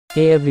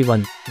Hey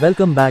everyone,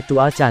 welcome back to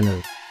our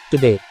channel.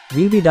 Today,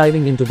 we'll be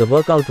diving into the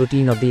workout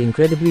routine of the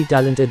incredibly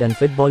talented and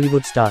fit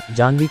Bollywood star,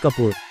 Janhvi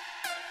Kapoor.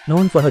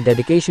 Known for her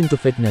dedication to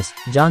fitness,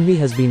 Janhvi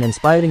has been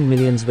inspiring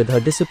millions with her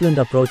disciplined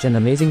approach and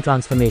amazing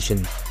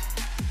transformation.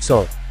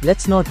 So,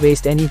 let's not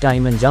waste any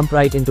time and jump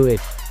right into it.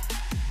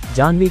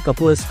 Janhvi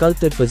Kapoor's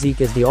sculpted physique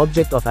is the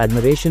object of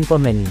admiration for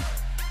many.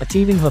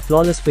 Achieving her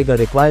flawless figure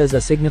requires a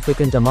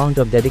significant amount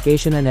of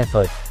dedication and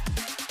effort.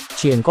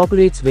 She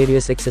incorporates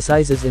various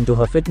exercises into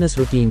her fitness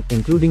routine,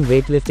 including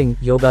weightlifting,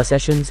 yoga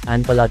sessions,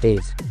 and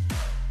Pilates.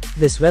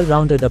 This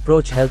well-rounded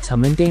approach helps her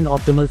maintain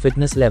optimal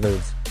fitness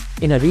levels.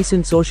 In a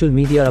recent social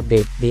media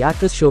update, the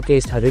actress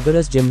showcased her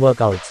rigorous gym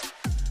workouts.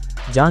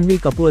 Janhvi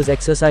Kapoor's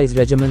exercise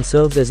regimen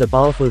serves as a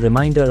powerful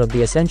reminder of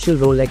the essential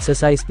role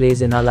exercise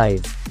plays in our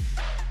lives.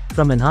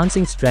 From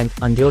enhancing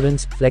strength,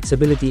 endurance,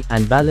 flexibility,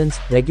 and balance,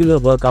 regular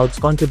workouts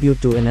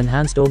contribute to an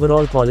enhanced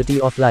overall quality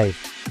of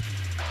life.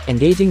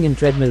 Engaging in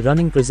treadmill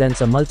running presents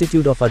a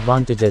multitude of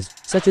advantages,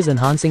 such as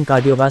enhancing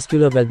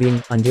cardiovascular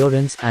well-being,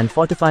 endurance, and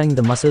fortifying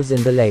the muscles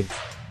in the legs.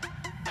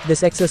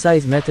 This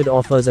exercise method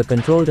offers a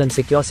controlled and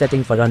secure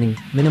setting for running,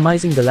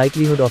 minimizing the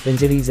likelihood of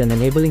injuries and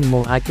enabling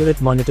more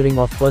accurate monitoring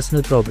of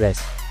personal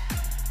progress.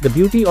 The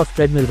beauty of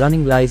treadmill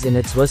running lies in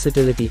its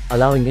versatility,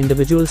 allowing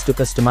individuals to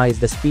customize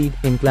the speed,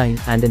 incline,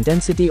 and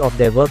intensity of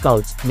their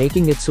workouts,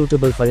 making it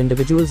suitable for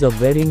individuals of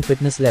varying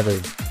fitness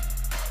levels.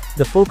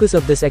 The focus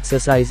of this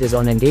exercise is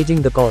on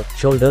engaging the core,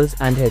 shoulders,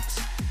 and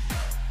hips.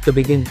 To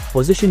begin,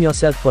 position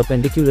yourself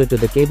perpendicular to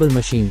the cable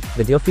machine,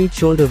 with your feet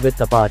shoulder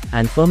width apart,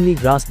 and firmly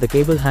grasp the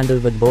cable handle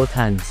with both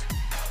hands.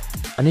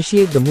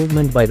 Initiate the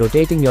movement by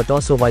rotating your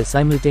torso while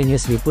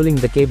simultaneously pulling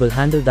the cable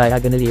handle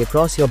diagonally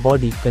across your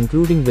body,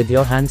 concluding with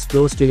your hands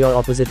close to your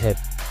opposite hip.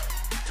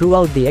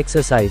 Throughout the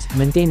exercise,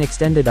 maintain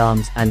extended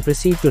arms and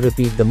proceed to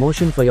repeat the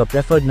motion for your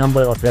preferred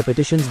number of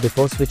repetitions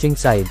before switching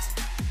sides.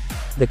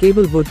 The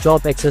cable wood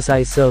chop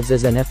exercise serves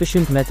as an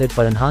efficient method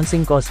for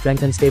enhancing core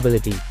strength and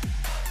stability.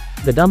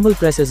 The dumbbell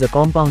press is a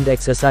compound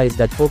exercise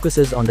that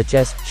focuses on the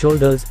chest,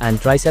 shoulders, and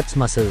triceps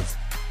muscles.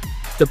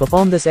 To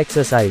perform this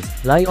exercise,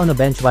 lie on a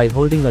bench while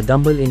holding a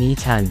dumbbell in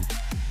each hand.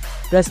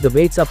 Press the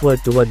weights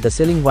upward toward the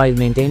ceiling while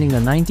maintaining a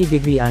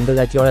 90-degree angle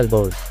at your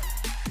elbows.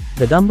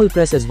 The dumbbell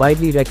press is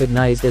widely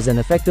recognized as an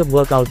effective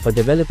workout for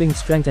developing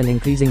strength and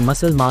increasing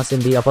muscle mass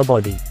in the upper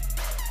body.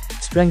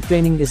 Strength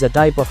training is a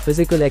type of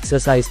physical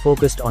exercise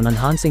focused on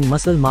enhancing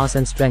muscle mass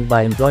and strength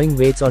by employing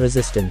weights or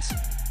resistance.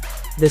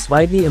 This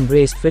widely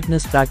embraced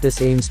fitness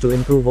practice aims to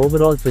improve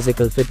overall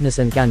physical fitness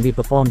and can be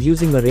performed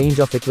using a range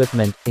of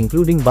equipment,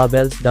 including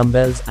barbells,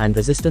 dumbbells, and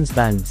resistance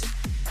bands.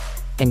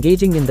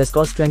 Engaging in this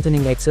core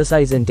strengthening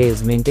exercise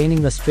entails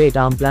maintaining a straight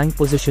arm plank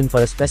position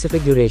for a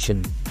specific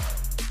duration.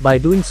 By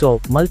doing so,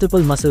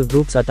 multiple muscle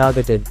groups are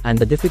targeted, and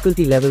the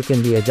difficulty level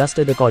can be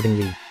adjusted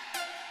accordingly.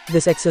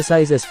 This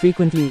exercise is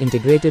frequently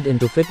integrated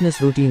into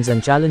fitness routines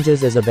and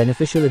challenges as a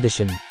beneficial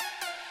addition.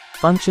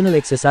 Functional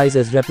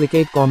exercises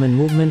replicate common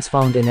movements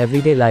found in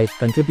everyday life,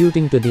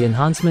 contributing to the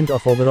enhancement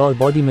of overall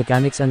body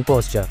mechanics and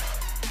posture.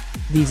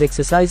 These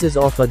exercises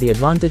offer the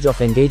advantage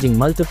of engaging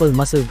multiple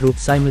muscle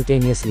groups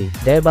simultaneously,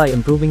 thereby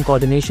improving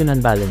coordination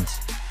and balance.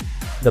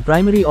 The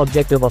primary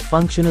objective of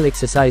functional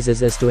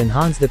exercises is to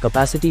enhance the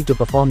capacity to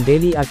perform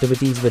daily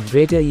activities with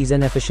greater ease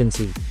and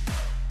efficiency.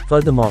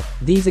 Furthermore,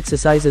 these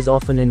exercises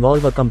often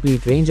involve a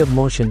complete range of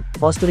motion,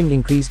 fostering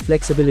increased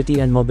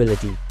flexibility and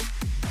mobility.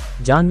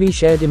 Janhvi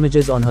shared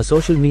images on her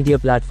social media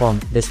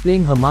platform,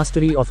 displaying her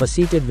mastery of a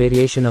seated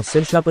variation of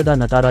Sirshapada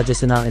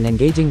Natarajasana and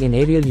engaging in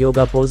aerial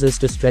yoga poses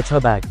to stretch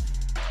her back.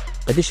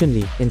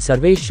 Additionally, in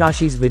Sarvesh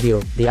Shashi's video,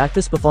 the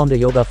actress performed a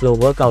yoga flow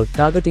workout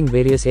targeting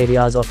various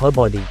areas of her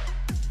body.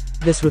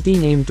 This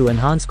routine aimed to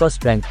enhance core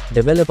strength,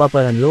 develop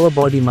upper and lower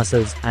body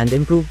muscles, and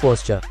improve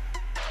posture.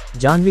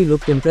 Janhvi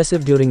looked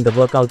impressive during the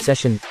workout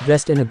session,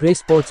 dressed in a grey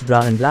sports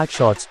bra and black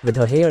shorts, with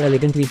her hair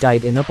elegantly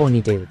tied in a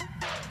ponytail.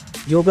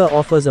 Yoga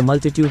offers a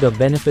multitude of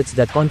benefits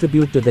that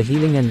contribute to the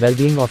healing and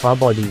well-being of our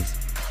bodies.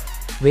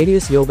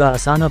 Various yoga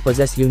asana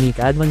possess unique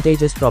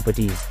advantageous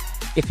properties.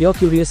 If you're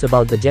curious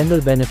about the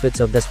general benefits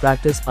of this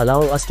practice,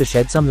 allow us to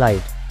shed some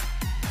light.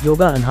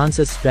 Yoga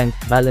enhances strength,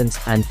 balance,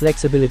 and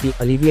flexibility,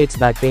 alleviates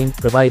back pain,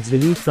 provides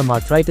relief from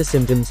arthritis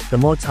symptoms,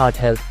 promotes heart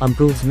health,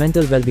 improves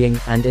mental well-being,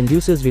 and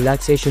induces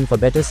relaxation for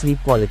better sleep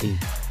quality.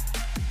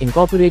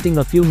 Incorporating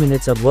a few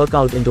minutes of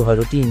workout into her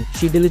routine,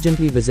 she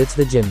diligently visits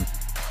the gym.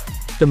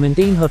 To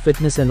maintain her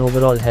fitness and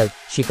overall health,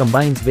 she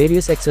combines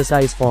various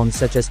exercise forms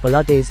such as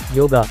Pilates,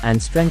 yoga,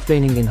 and strength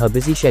training in her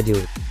busy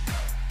schedule.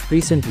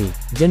 Recently,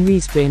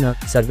 Janhvi's trainer,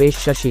 Sarvesh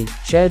Shashi,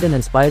 shared an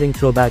inspiring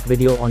throwback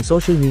video on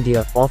social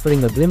media,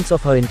 offering a glimpse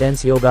of her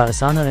intense yoga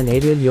asana and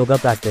aerial yoga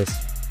practice.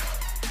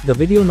 The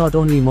video not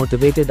only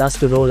motivated us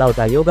to roll out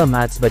our yoga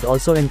mats but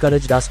also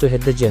encouraged us to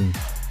hit the gym.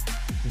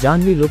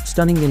 Janhvi looked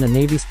stunning in a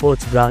navy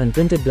sports bra and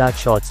printed black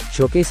shorts,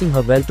 showcasing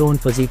her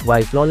well-toned physique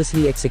while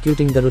flawlessly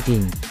executing the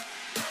routine.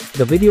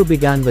 The video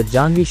began with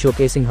Janhvi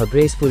showcasing her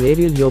graceful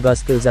aerial yoga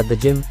skills at the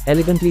gym,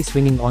 elegantly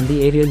swinging on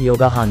the aerial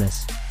yoga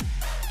harness.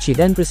 She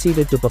then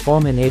proceeded to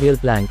perform an aerial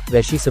plank,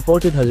 where she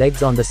supported her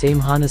legs on the same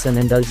harness and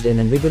indulged in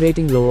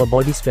invigorating lower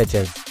body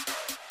stretches.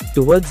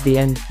 Towards the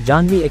end,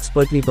 Janhvi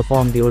expertly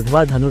performed the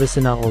Urdhva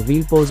Dhanurasana or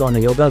wheel pose on a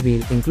yoga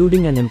wheel,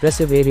 including an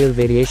impressive aerial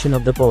variation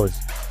of the pose.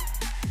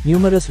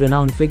 Numerous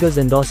renowned figures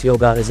endorse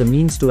yoga as a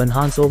means to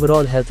enhance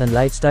overall health and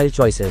lifestyle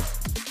choices.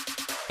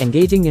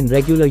 Engaging in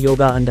regular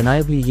yoga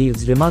undeniably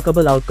yields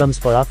remarkable outcomes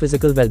for our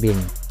physical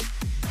well-being.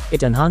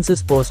 It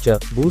enhances posture,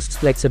 boosts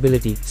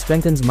flexibility,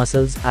 strengthens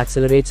muscles,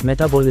 accelerates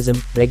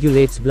metabolism,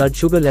 regulates blood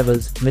sugar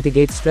levels,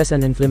 mitigates stress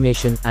and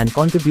inflammation, and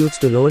contributes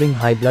to lowering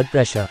high blood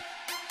pressure.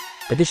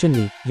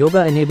 Additionally,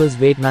 yoga enables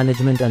weight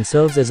management and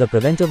serves as a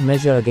preventive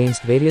measure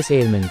against various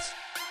ailments.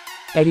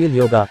 Aerial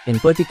yoga, in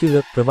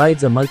particular,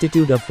 provides a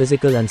multitude of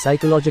physical and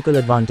psychological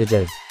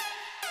advantages.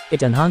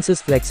 It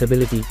enhances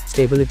flexibility,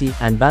 stability,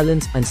 and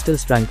balance,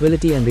 instills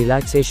tranquility and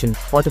relaxation,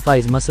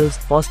 fortifies muscles,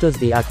 fosters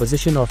the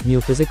acquisition of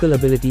new physical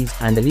abilities,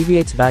 and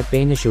alleviates back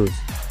pain issues.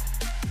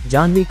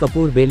 Janhvi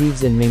Kapoor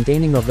believes in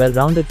maintaining a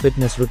well-rounded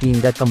fitness routine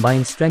that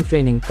combines strength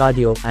training,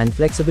 cardio, and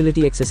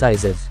flexibility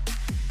exercises.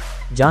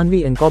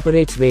 Janhvi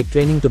incorporates weight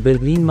training to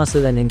build lean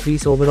muscle and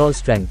increase overall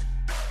strength.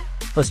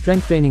 Her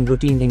strength training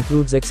routine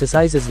includes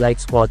exercises like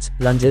squats,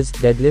 lunges,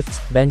 deadlifts,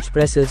 bench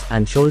presses,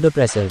 and shoulder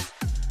presses.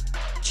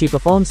 She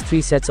performs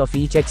 3 sets of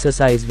each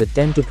exercise with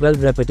 10 to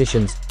 12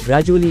 repetitions,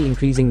 gradually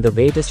increasing the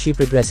weight as she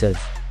progresses.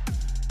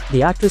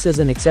 The actress is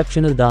an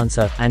exceptional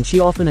dancer, and she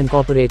often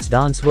incorporates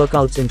dance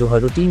workouts into her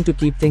routine to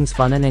keep things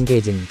fun and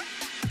engaging.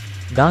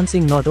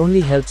 Dancing not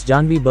only helps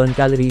Janhvi burn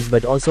calories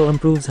but also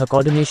improves her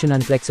coordination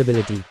and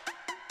flexibility.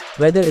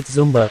 Whether it's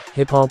Zumba,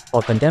 hip-hop,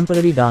 or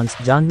contemporary dance,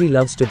 Janhvi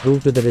loves to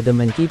groove to the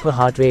rhythm and keep her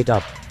heart rate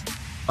up.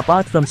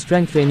 Apart from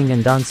strength training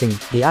and dancing,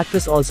 the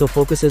actress also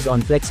focuses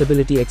on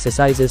flexibility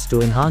exercises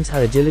to enhance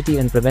her agility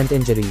and prevent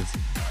injuries.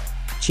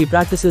 She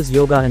practices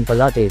yoga and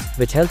Pilates,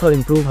 which help her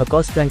improve her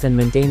core strength and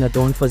maintain a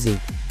toned physique.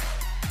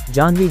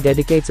 Janhvi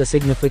dedicates a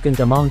significant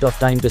amount of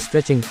time to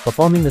stretching,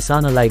 performing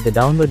asana like the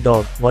downward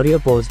dog, warrior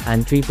pose,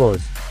 and tree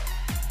pose.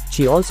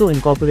 She also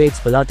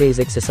incorporates Pilates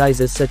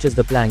exercises such as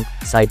the plank,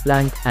 side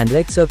plank, and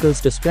leg circles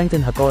to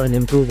strengthen her core and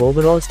improve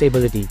overall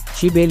stability.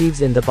 She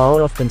believes in the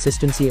power of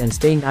consistency and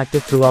staying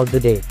active throughout the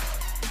day.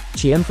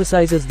 She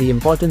emphasizes the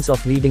importance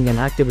of leading an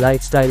active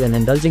lifestyle and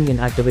indulging in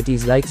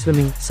activities like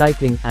swimming,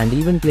 cycling, and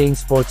even playing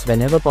sports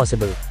whenever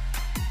possible.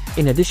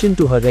 In addition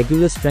to her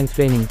regular strength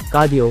training,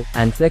 cardio,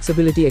 and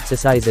flexibility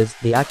exercises,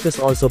 the actress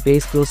also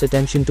pays close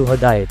attention to her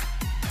diet.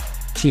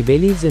 She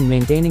believes in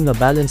maintaining a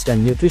balanced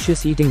and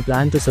nutritious eating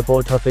plan to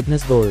support her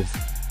fitness goals.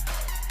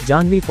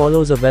 Janhvi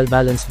follows a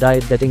well-balanced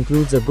diet that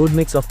includes a good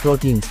mix of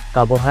proteins,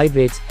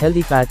 carbohydrates,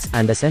 healthy fats,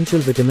 and essential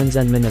vitamins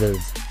and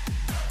minerals.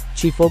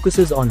 She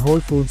focuses on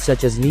whole foods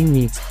such as lean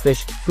meats,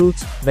 fish,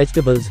 fruits,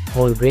 vegetables,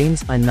 whole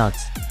grains, and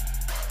nuts.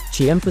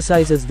 She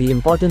emphasizes the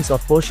importance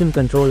of portion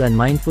control and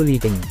mindful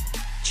eating.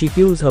 She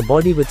fuels her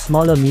body with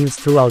smaller meals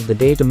throughout the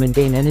day to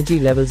maintain energy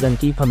levels and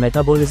keep her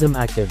metabolism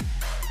active.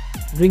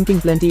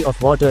 Drinking plenty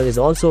of water is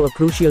also a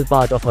crucial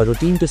part of her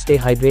routine to stay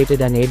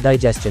hydrated and aid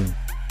digestion.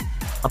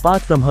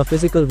 Apart from her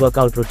physical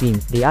workout routine,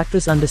 the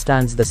actress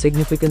understands the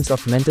significance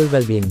of mental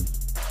well-being.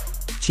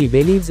 She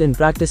believes in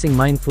practicing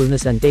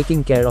mindfulness and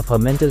taking care of her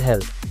mental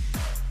health.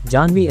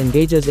 Janhvi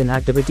engages in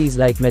activities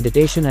like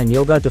meditation and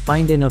yoga to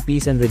find inner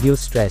peace and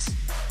reduce stress.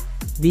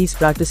 These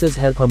practices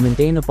help her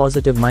maintain a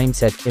positive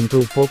mindset,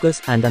 improve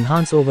focus, and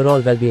enhance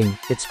overall well-being.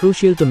 It's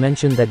crucial to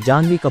mention that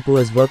Janhvi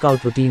Kapoor's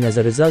workout routine is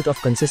a result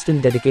of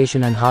consistent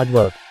dedication and hard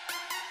work.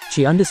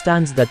 She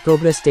understands that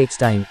progress takes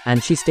time,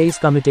 and she stays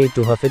committed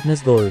to her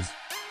fitness goals.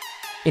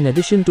 In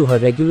addition to her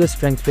regular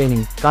strength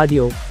training,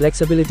 cardio,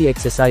 flexibility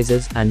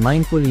exercises, and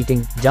mindful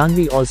eating,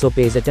 Janhvi also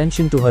pays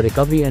attention to her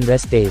recovery and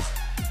rest days.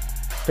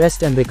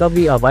 Rest and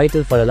recovery are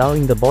vital for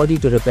allowing the body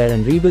to repair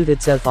and rebuild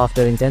itself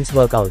after intense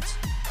workouts.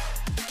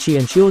 She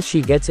ensures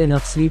she gets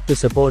enough sleep to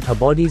support her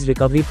body's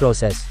recovery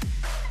process.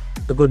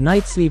 A good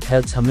night's sleep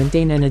helps her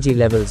maintain energy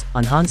levels,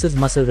 enhances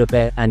muscle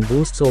repair, and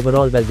boosts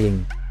overall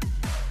well-being.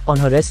 On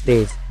her rest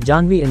days,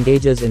 Janhvi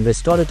engages in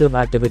restorative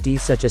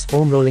activities such as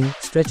foam rolling,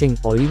 stretching,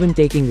 or even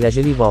taking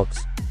leisurely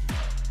walks.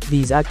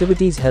 These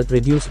activities help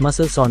reduce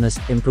muscle soreness,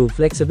 improve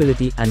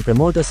flexibility, and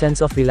promote a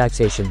sense of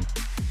relaxation.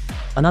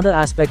 Another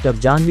aspect of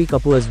Janhvi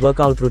Kapoor's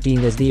workout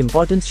routine is the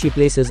importance she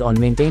places on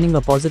maintaining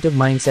a positive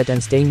mindset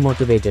and staying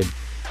motivated.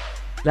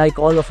 Like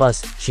all of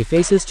us, she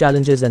faces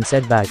challenges and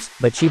setbacks,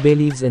 but she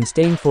believes in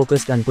staying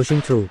focused and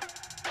pushing through.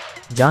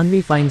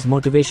 Janhvi finds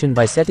motivation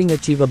by setting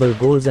achievable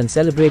goals and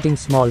celebrating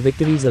small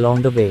victories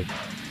along the way.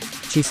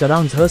 She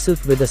surrounds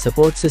herself with a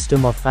support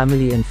system of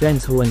family and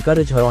friends who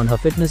encourage her on her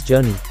fitness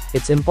journey.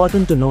 It's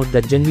important to note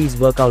that Janhvi's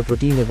workout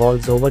routine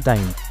evolves over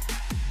time.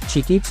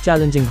 She keeps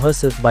challenging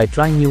herself by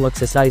trying new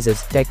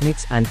exercises,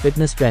 techniques, and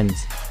fitness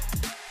trends.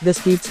 This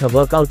keeps her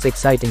workouts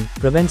exciting,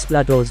 prevents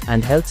plateaus,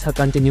 and helps her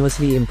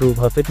continuously improve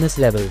her fitness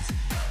levels.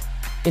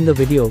 In the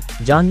video,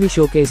 Janhvi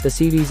showcased a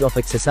series of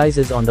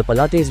exercises on the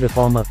Pilates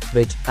reformer,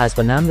 which, as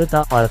per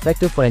Namrata, are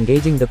effective for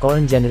engaging the core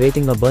and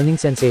generating a burning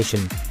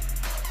sensation.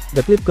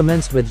 The clip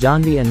commenced with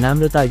Janhvi and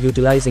Namrata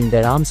utilizing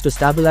their arms to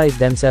stabilize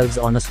themselves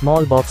on a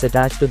small box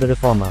attached to the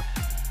reformer.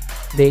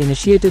 They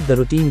initiated the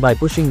routine by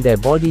pushing their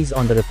bodies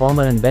on the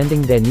reformer and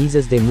bending their knees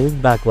as they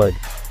moved backward.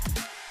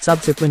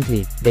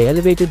 Subsequently, they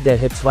elevated their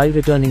hips while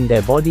returning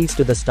their bodies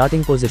to the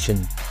starting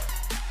position.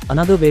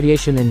 Another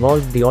variation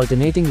involved the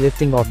alternating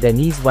lifting of their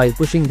knees while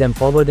pushing them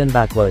forward and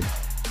backward.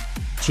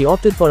 She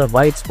opted for a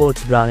white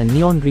sports bra and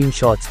neon green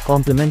shorts,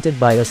 complemented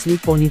by a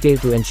sleek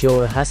ponytail to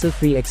ensure a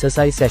hassle-free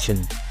exercise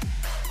session.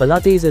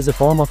 Pilates is a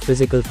form of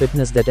physical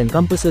fitness that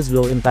encompasses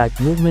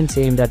low-impact movements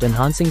aimed at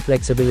enhancing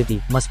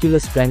flexibility, muscular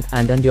strength,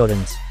 and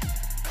endurance.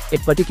 It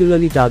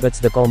particularly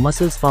targets the core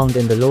muscles found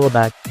in the lower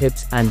back,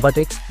 hips, and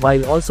buttocks,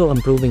 while also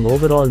improving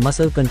overall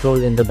muscle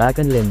control in the back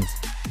and limbs.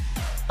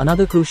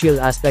 Another crucial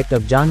aspect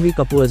of Janhvi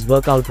Kapoor's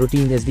workout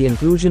routine is the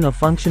inclusion of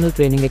functional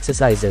training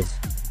exercises.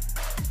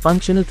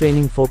 Functional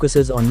training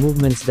focuses on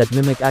movements that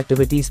mimic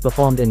activities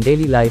performed in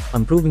daily life,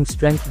 improving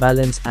strength,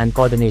 balance, and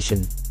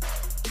coordination.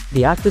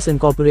 The actress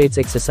incorporates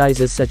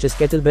exercises such as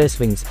kettlebell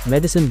swings,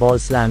 medicine ball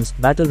slams,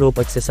 battle rope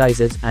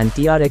exercises, and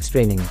TRX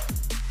training.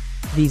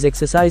 These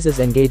exercises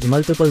engage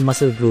multiple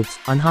muscle groups,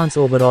 enhance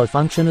overall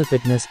functional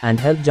fitness, and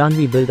help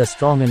Janhvi build a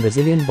strong and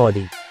resilient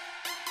body.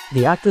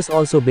 The actress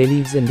also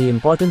believes in the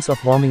importance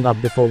of warming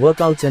up before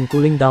workouts and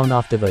cooling down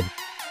afterward.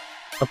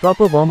 A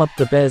proper warm-up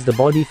prepares the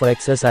body for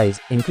exercise,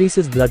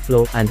 increases blood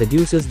flow, and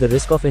reduces the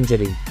risk of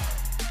injury.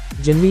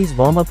 Janhvi's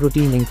warm-up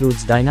routine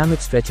includes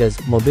dynamic stretches,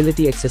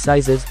 mobility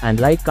exercises, and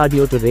light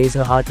cardio to raise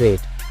her heart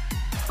rate.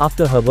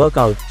 After her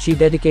workout, she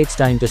dedicates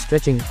time to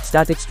stretching,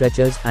 static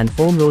stretches, and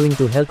foam rolling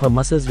to help her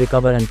muscles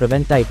recover and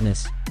prevent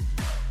tightness.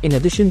 In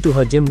addition to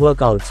her gym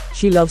workouts,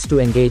 she loves to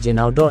engage in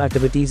outdoor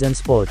activities and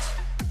sports.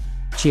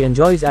 She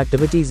enjoys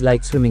activities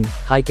like swimming,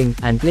 hiking,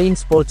 and playing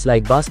sports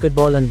like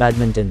basketball and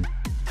badminton.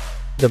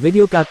 The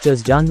video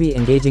captures Janhvi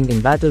engaging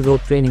in battle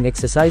rope training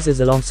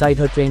exercises alongside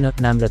her trainer,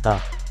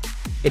 Namrata.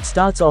 It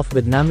starts off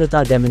with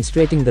Namrata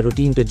demonstrating the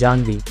routine to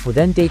Janhvi, who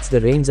then takes the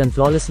reins and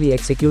flawlessly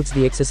executes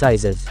the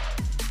exercises.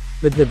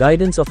 With the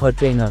guidance of her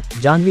trainer,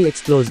 Janhvi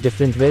explores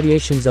different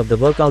variations of the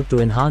workout to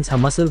enhance her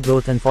muscle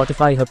growth and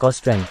fortify her core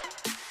strength.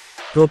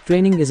 Rope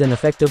training is an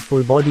effective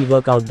full-body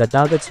workout that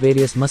targets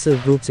various muscle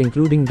groups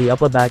including the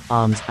upper back,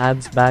 arms,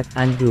 abs, back,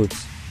 and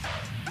glutes.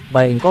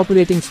 By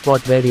incorporating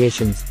squat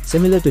variations,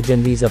 similar to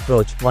Janhvi's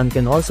approach, one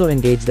can also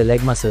engage the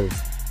leg muscles.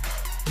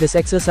 This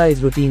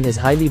exercise routine is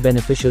highly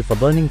beneficial for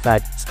burning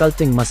fat,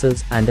 sculpting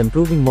muscles, and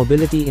improving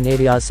mobility in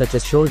areas such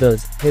as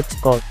shoulders, hips,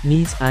 core,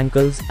 knees,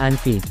 ankles, and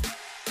feet.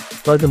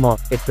 Furthermore,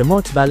 it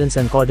promotes balance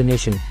and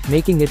coordination,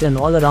 making it an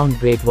all-around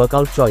great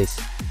workout choice.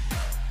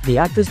 The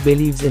actress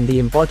believes in the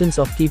importance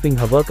of keeping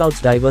her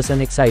workouts diverse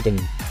and exciting.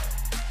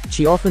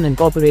 She often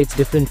incorporates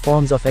different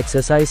forms of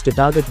exercise to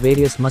target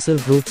various muscle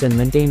groups and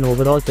maintain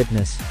overall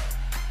fitness.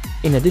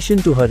 In addition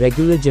to her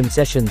regular gym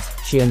sessions,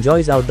 she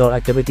enjoys outdoor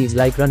activities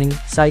like running,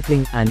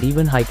 cycling, and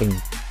even hiking.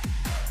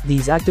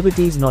 These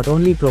activities not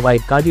only provide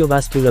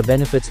cardiovascular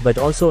benefits but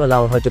also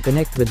allow her to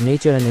connect with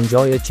nature and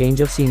enjoy a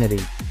change of scenery.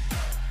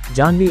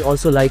 Janhvi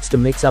also likes to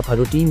mix up her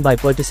routine by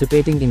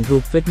participating in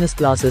group fitness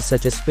classes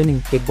such as spinning,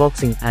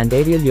 kickboxing, and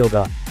aerial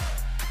yoga.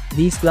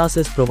 These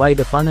classes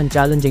provide a fun and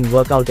challenging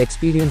workout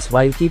experience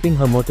while keeping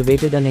her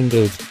motivated and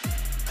engaged.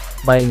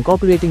 By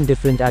incorporating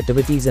different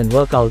activities and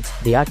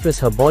workouts, the actress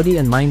her body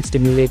and mind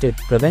stimulated,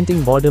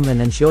 preventing boredom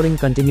and ensuring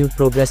continued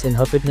progress in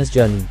her fitness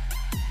journey.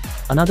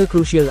 Another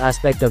crucial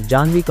aspect of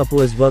Janhvi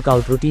Kapoor's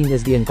workout routine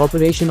is the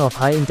incorporation of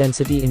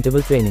high-intensity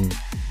interval training.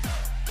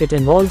 It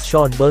involves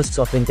short bursts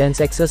of intense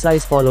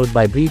exercise followed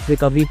by brief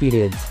recovery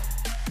periods.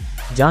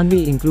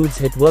 Janhvi includes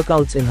HIIT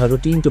workouts in her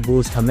routine to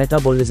boost her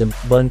metabolism,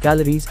 burn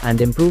calories,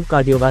 and improve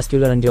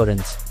cardiovascular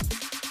endurance.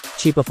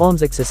 She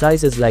performs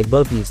exercises like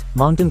burpees,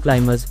 mountain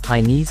climbers,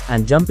 high knees,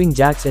 and jumping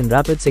jacks in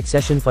rapid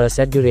succession for a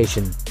set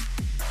duration.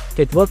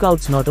 HIIT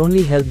workouts not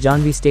only help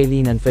Janhvi stay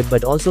lean and fit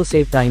but also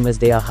save time as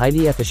they are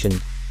highly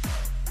efficient.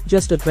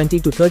 Just a 20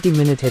 to 30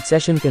 minute HIIT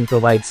session can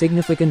provide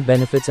significant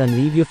benefits and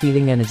leave you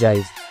feeling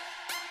energized.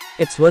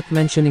 It's worth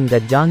mentioning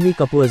that Janhvi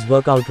Kapoor's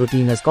workout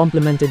routine is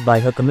complemented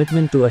by her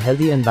commitment to a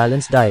healthy and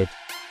balanced diet.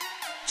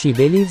 She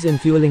believes in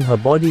fueling her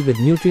body with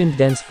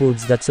nutrient-dense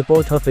foods that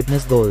support her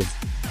fitness goals.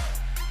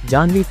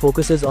 Janhvi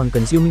focuses on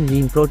consuming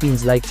lean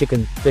proteins like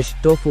chicken, fish,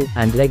 tofu,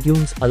 and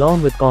legumes,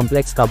 along with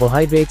complex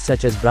carbohydrates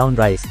such as brown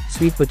rice,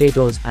 sweet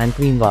potatoes, and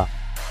quinoa.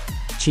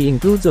 She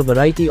includes a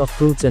variety of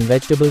fruits and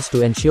vegetables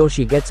to ensure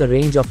she gets a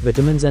range of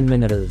vitamins and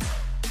minerals.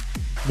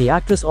 The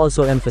actress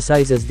also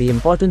emphasizes the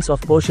importance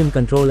of portion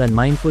control and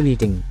mindful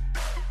eating.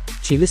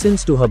 She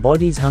listens to her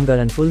body's hunger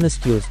and fullness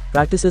cues,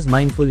 practices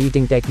mindful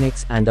eating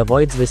techniques, and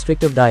avoids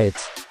restrictive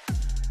diets.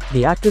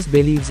 The actress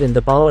believes in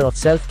the power of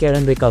self-care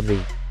and recovery.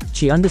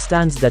 She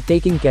understands that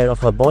taking care of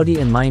her body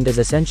and mind is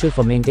essential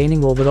for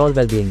maintaining overall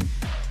well-being.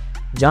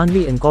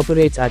 Janhvi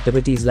incorporates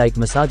activities like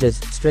massages,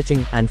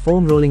 stretching, and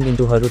foam rolling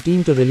into her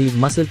routine to relieve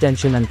muscle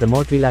tension and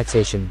promote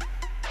relaxation.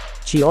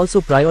 She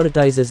also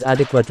prioritizes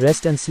adequate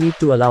rest and sleep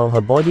to allow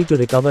her body to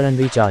recover and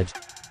recharge.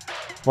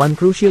 One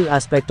crucial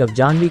aspect of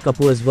Janhvi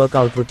Kapoor's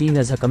workout routine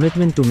is her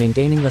commitment to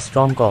maintaining a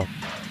strong core.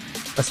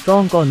 A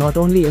strong core not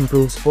only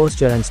improves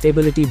posture and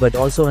stability but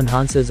also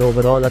enhances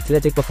overall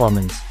athletic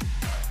performance.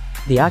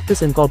 The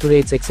actress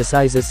incorporates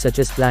exercises such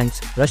as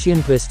planks,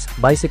 Russian twists,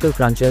 bicycle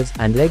crunches,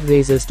 and leg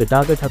raises to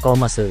target her core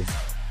muscles.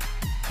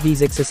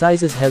 These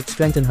exercises help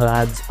strengthen her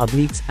abs,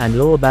 obliques, and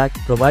lower back,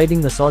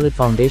 providing a solid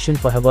foundation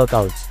for her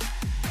workouts.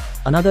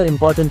 Another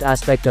important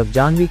aspect of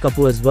Janhvi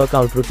Kapoor's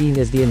workout routine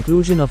is the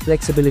inclusion of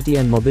flexibility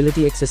and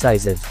mobility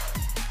exercises.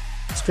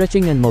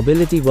 Stretching and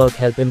mobility work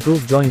help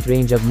improve joint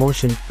range of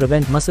motion,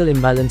 prevent muscle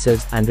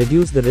imbalances, and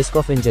reduce the risk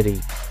of injury.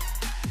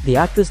 The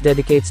actress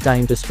dedicates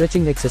time to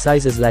stretching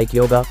exercises like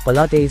yoga,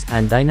 Pilates,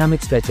 and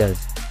dynamic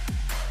stretches.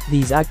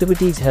 These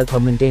activities help her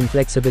maintain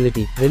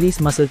flexibility, release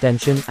muscle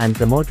tension, and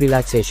promote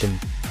relaxation.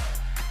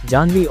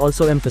 Janhvi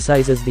also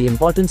emphasizes the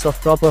importance of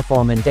proper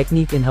form and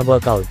technique in her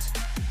workouts.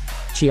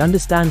 She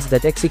understands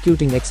that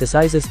executing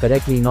exercises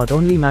correctly not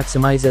only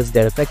maximizes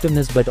their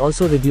effectiveness but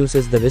also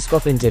reduces the risk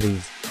of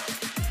injuries.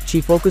 She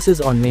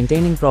focuses on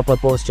maintaining proper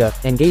posture,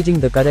 engaging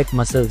the correct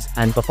muscles,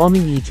 and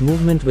performing each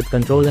movement with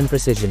control and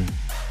precision.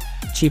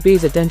 She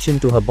pays attention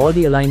to her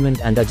body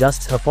alignment and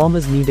adjusts her form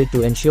as needed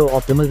to ensure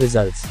optimal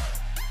results.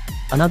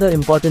 Another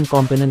important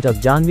component of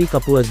Janhvi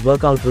Kapoor's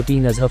workout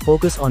routine is her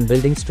focus on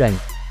building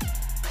strength.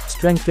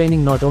 Strength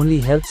training not only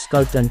helps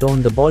sculpt and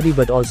tone the body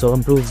but also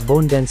improves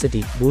bone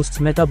density, boosts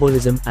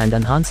metabolism, and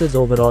enhances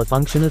overall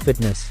functional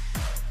fitness.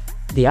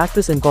 The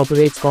actress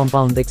incorporates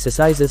compound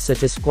exercises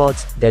such as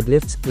squats,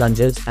 deadlifts,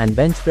 lunges, and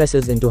bench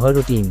presses into her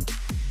routine.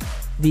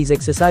 These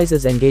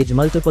exercises engage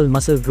multiple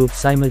muscle groups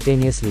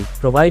simultaneously,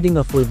 providing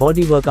a full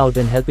body workout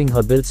and helping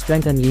her build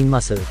strength and lean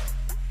muscle.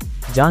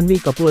 Janhvi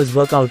Kapoor's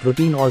workout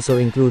routine also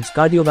includes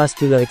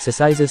cardiovascular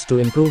exercises to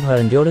improve her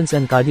endurance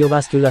and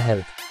cardiovascular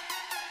health.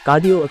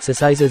 Cardio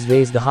exercises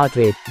raise the heart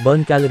rate,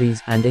 burn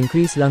calories, and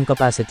increase lung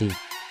capacity.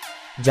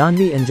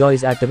 Janhvi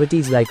enjoys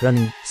activities like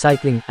running,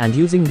 cycling, and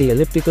using the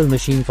elliptical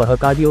machine for her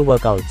cardio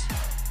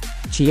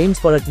workouts. She aims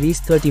for at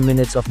least 30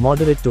 minutes of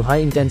moderate to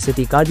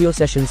high-intensity cardio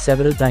sessions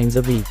several times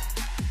a week.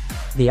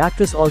 The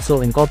actress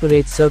also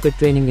incorporates circuit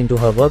training into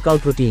her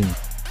workout routine.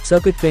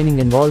 Circuit training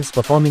involves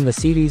performing a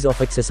series of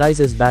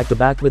exercises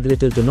back-to-back with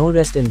little to no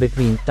rest in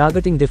between,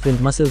 targeting different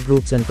muscle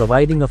groups and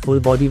providing a full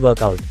body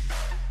workout.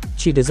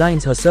 She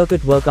designs her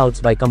circuit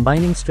workouts by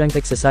combining strength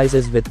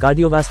exercises with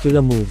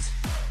cardiovascular moves.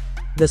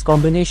 This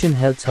combination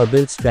helps her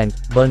build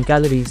strength, burn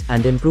calories,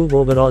 and improve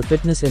overall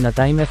fitness in a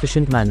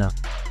time-efficient manner.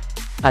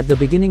 At the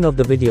beginning of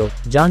the video,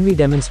 Janhvi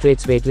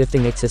demonstrates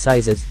weightlifting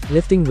exercises,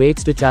 lifting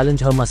weights to challenge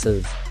her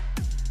muscles.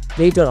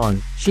 Later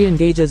on, she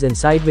engages in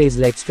sideways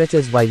leg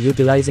stretches while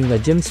utilizing a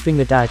gym string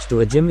attached to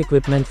a gym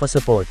equipment for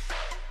support.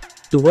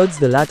 Towards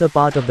the latter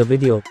part of the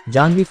video,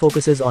 Janhvi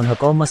focuses on her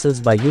core muscles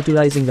by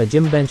utilizing a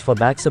gym bench for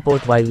back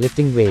support while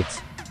lifting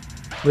weights.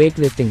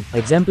 Weightlifting,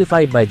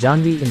 exemplified by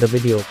Janhvi in the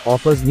video,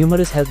 offers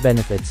numerous health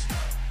benefits.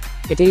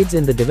 It aids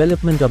in the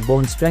development of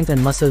bone strength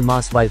and muscle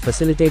mass while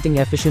facilitating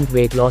efficient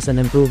weight loss and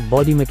improved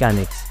body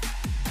mechanics.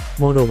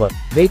 Moreover,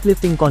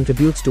 weightlifting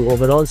contributes to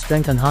overall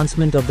strength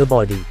enhancement of the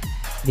body.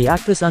 The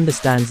actress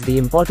understands the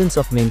importance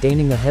of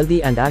maintaining a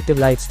healthy and active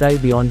lifestyle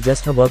beyond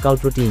just her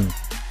workout routine.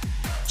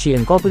 She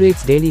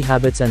incorporates daily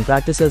habits and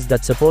practices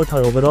that support her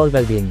overall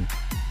well-being.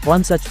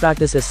 One such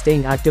practice is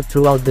staying active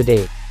throughout the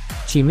day.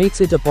 She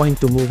makes it a point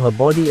to move her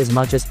body as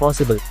much as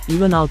possible,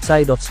 even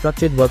outside of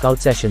structured workout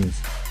sessions.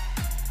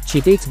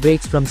 She takes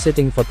breaks from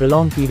sitting for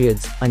prolonged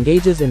periods,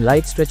 engages in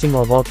light stretching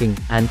or walking,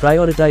 and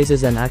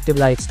prioritizes an active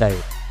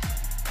lifestyle.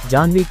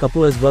 Janhvi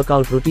Kapoor's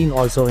workout routine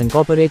also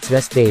incorporates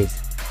rest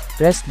days.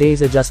 Rest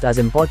days are just as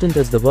important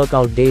as the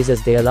workout days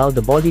as they allow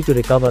the body to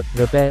recover,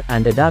 repair,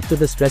 and adapt to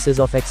the stresses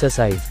of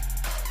exercise.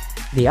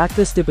 The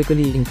actress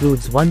typically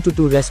includes 1 to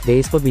 2 rest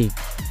days per week.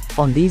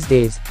 On these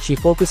days, she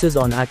focuses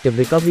on active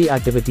recovery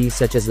activities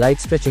such as light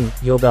stretching,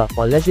 yoga,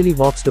 or leisurely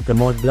walks to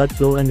promote blood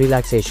flow and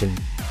relaxation.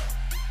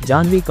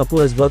 Janhvi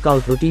Kapoor's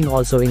workout routine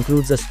also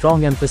includes a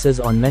strong emphasis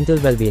on mental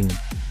well-being.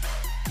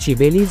 She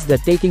believes that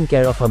taking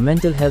care of her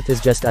mental health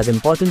is just as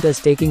important as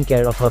taking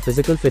care of her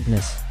physical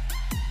fitness.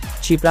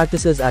 She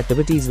practices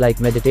activities like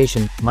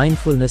meditation,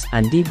 mindfulness,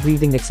 and deep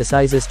breathing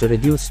exercises to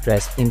reduce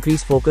stress,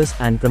 increase focus,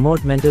 and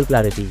promote mental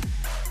clarity.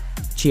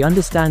 She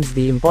understands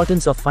the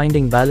importance of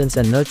finding balance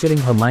and nurturing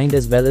her mind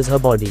as well as her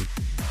body.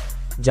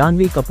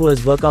 Janhvi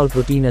Kapoor's workout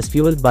routine is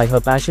fueled by her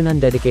passion and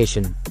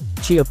dedication.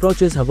 She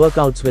approaches her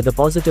workouts with a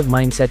positive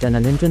mindset and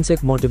an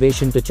intrinsic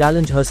motivation to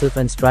challenge herself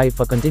and strive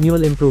for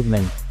continual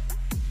improvement.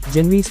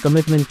 Janhvi's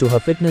commitment to her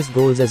fitness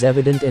goals is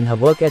evident in her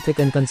work ethic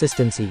and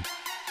consistency.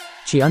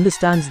 She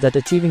understands that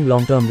achieving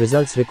long-term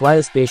results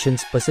requires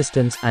patience,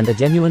 persistence, and a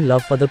genuine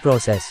love for the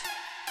process.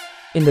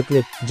 In the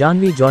clip,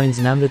 Janhvi joins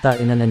Namrata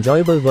in an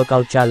enjoyable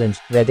workout challenge,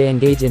 where they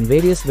engage in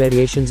various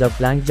variations of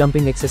plank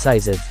jumping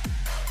exercises.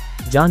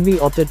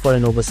 Janhvi opted for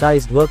an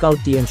oversized workout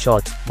tee and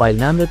shorts, while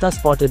Namrata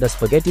spotted a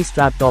spaghetti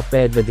strap top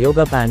paired with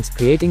yoga pants,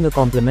 creating a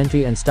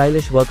complementary and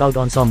stylish workout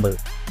ensemble.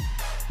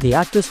 The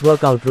actress'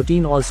 workout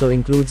routine also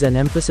includes an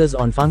emphasis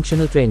on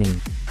functional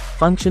training.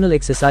 Functional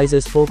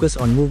exercises focus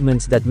on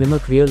movements that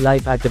mimic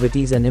real-life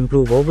activities and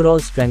improve overall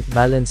strength,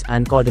 balance,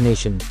 and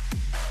coordination.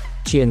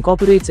 She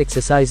incorporates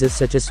exercises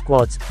such as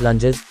squats,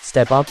 lunges,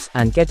 step-ups,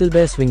 and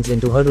kettlebell swings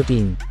into her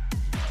routine.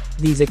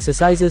 These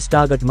exercises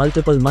target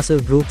multiple muscle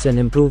groups and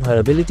improve her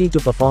ability to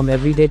perform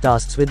everyday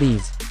tasks with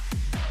ease.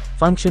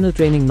 Functional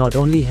training not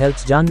only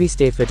helps Janhvi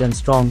stay fit and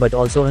strong but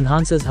also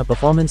enhances her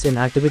performance in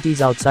activities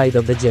outside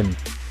of the gym.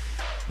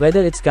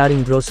 Whether it's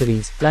carrying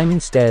groceries, climbing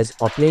stairs,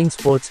 or playing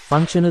sports,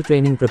 functional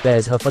training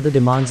prepares her for the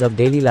demands of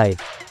daily life.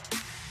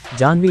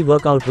 Janhvi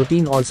workout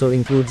routine also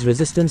includes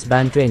resistance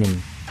band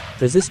training.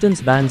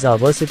 Resistance bands are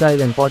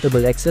versatile and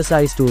portable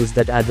exercise tools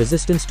that add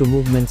resistance to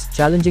movements,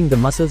 challenging the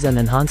muscles and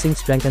enhancing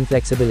strength and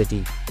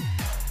flexibility.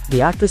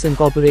 The actress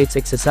incorporates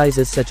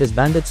exercises such as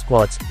banded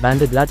squats,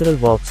 banded lateral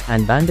walks,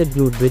 and banded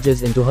glute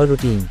bridges into her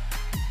routine.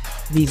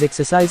 These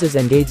exercises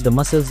engage the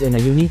muscles in a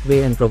unique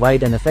way and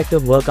provide an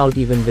effective workout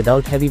even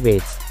without heavy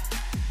weights.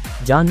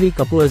 Janhvi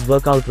Kapoor's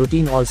workout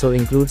routine also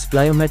includes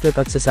plyometric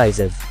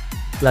exercises.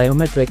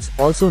 Plyometrics,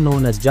 also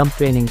known as jump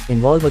training,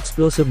 involve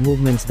explosive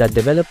movements that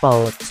develop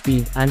power,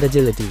 speed, and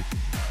agility.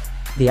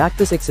 The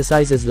actress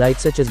exercises light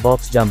such as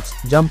box jumps,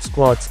 jump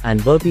squats, and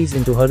burpees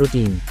into her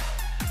routine.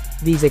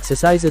 These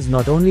exercises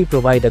not only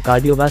provide a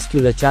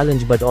cardiovascular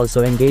challenge but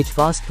also engage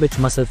fast-twitch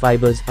muscle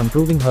fibers,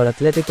 improving her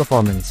athletic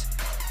performance.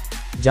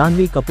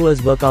 Janhvi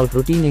Kapoor's workout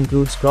routine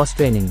includes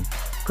cross-training.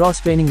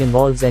 Cross-training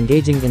involves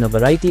engaging in a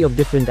variety of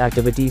different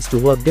activities to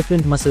work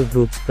different muscle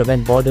groups,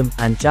 prevent boredom,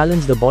 and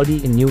challenge the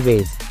body in new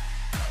ways.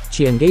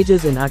 She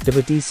engages in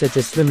activities such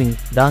as swimming,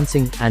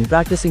 dancing, and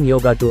practicing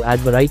yoga to add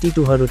variety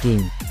to her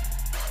routine.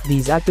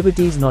 These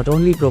activities not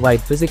only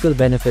provide physical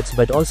benefits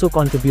but also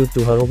contribute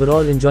to her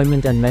overall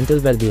enjoyment and mental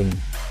well-being.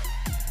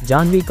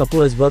 Janhvi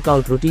Kapoor's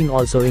workout routine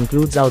also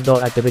includes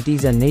outdoor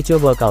activities and nature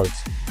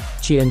workouts.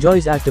 She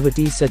enjoys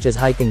activities such as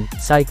hiking,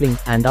 cycling,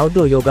 and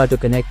outdoor yoga to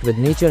connect with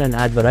nature and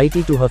add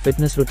variety to her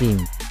fitness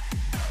routine.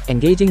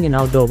 Engaging in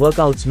outdoor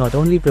workouts not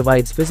only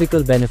provides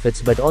physical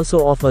benefits but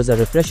also offers a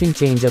refreshing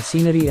change of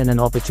scenery and an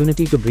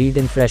opportunity to breathe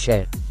in fresh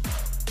air.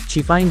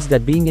 She finds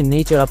that being in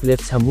nature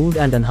uplifts her mood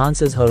and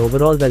enhances her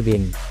overall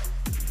well-being.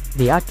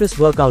 The actress'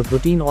 workout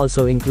routine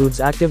also includes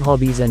active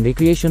hobbies and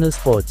recreational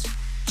sports.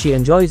 She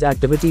enjoys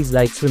activities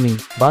like swimming,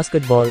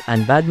 basketball,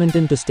 and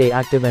badminton to stay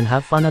active and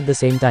have fun at the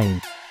same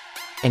time.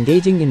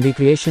 Engaging in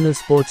recreational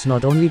sports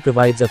not only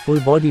provides a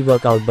full-body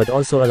workout but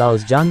also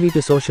allows Janhvi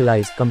to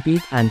socialize,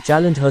 compete, and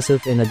challenge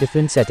herself in a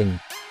different setting.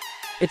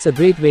 It's a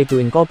great way to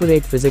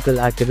incorporate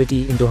physical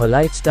activity into her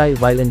lifestyle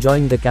while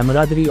enjoying the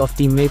camaraderie of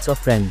teammates or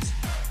friends.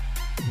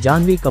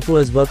 Janhvi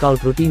Kapoor's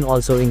workout routine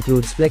also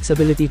includes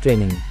flexibility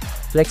training.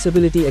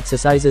 Flexibility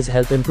exercises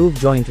help improve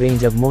joint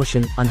range of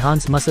motion,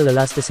 enhance muscle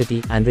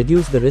elasticity, and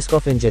reduce the risk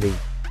of injury.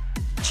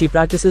 She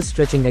practices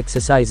stretching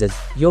exercises,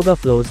 yoga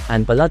flows,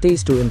 and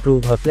Pilates to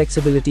improve her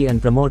flexibility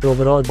and promote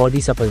overall body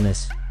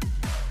suppleness.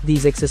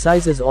 These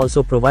exercises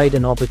also provide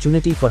an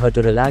opportunity for her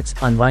to relax,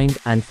 unwind,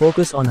 and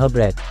focus on her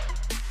breath.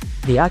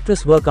 The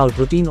actress' workout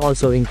routine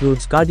also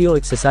includes cardio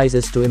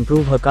exercises to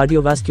improve her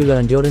cardiovascular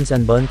endurance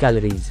and burn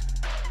calories.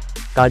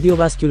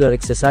 Cardiovascular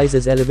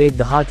exercises elevate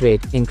the heart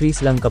rate,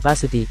 increase lung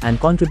capacity, and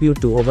contribute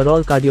to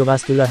overall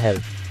cardiovascular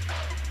health.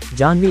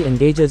 Janhvi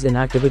engages in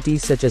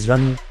activities such as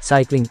running,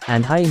 cycling,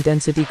 and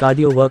high-intensity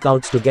cardio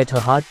workouts to get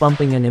her heart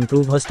pumping and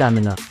improve her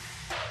stamina.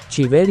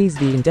 She varies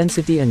the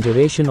intensity and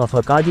duration of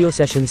her cardio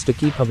sessions to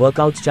keep her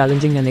workouts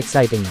challenging and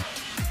exciting.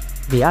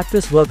 The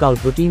actress'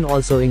 workout routine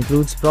also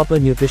includes proper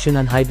nutrition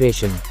and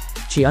hydration.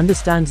 She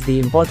understands the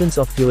importance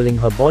of fueling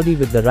her body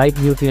with the right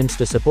nutrients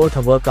to support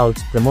her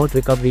workouts, promote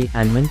recovery,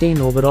 and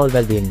maintain overall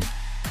well-being.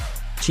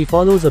 She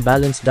follows a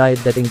balanced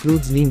diet that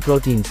includes lean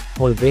proteins,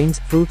 whole grains,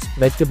 fruits,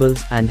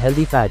 vegetables, and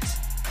healthy fats.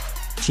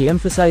 She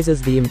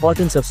emphasizes the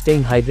importance of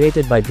staying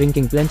hydrated by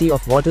drinking plenty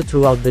of water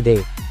throughout the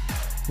day.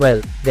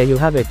 Well, there you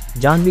have it,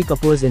 Janhvi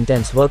Kapoor's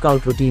intense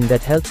workout routine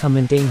that helps her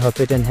maintain her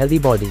fit and healthy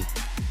body.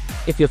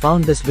 If you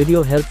found this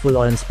video helpful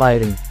or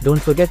inspiring,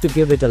 don't forget to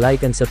give it a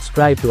like and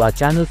subscribe to our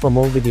channel for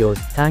more videos.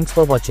 Thanks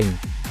for watching.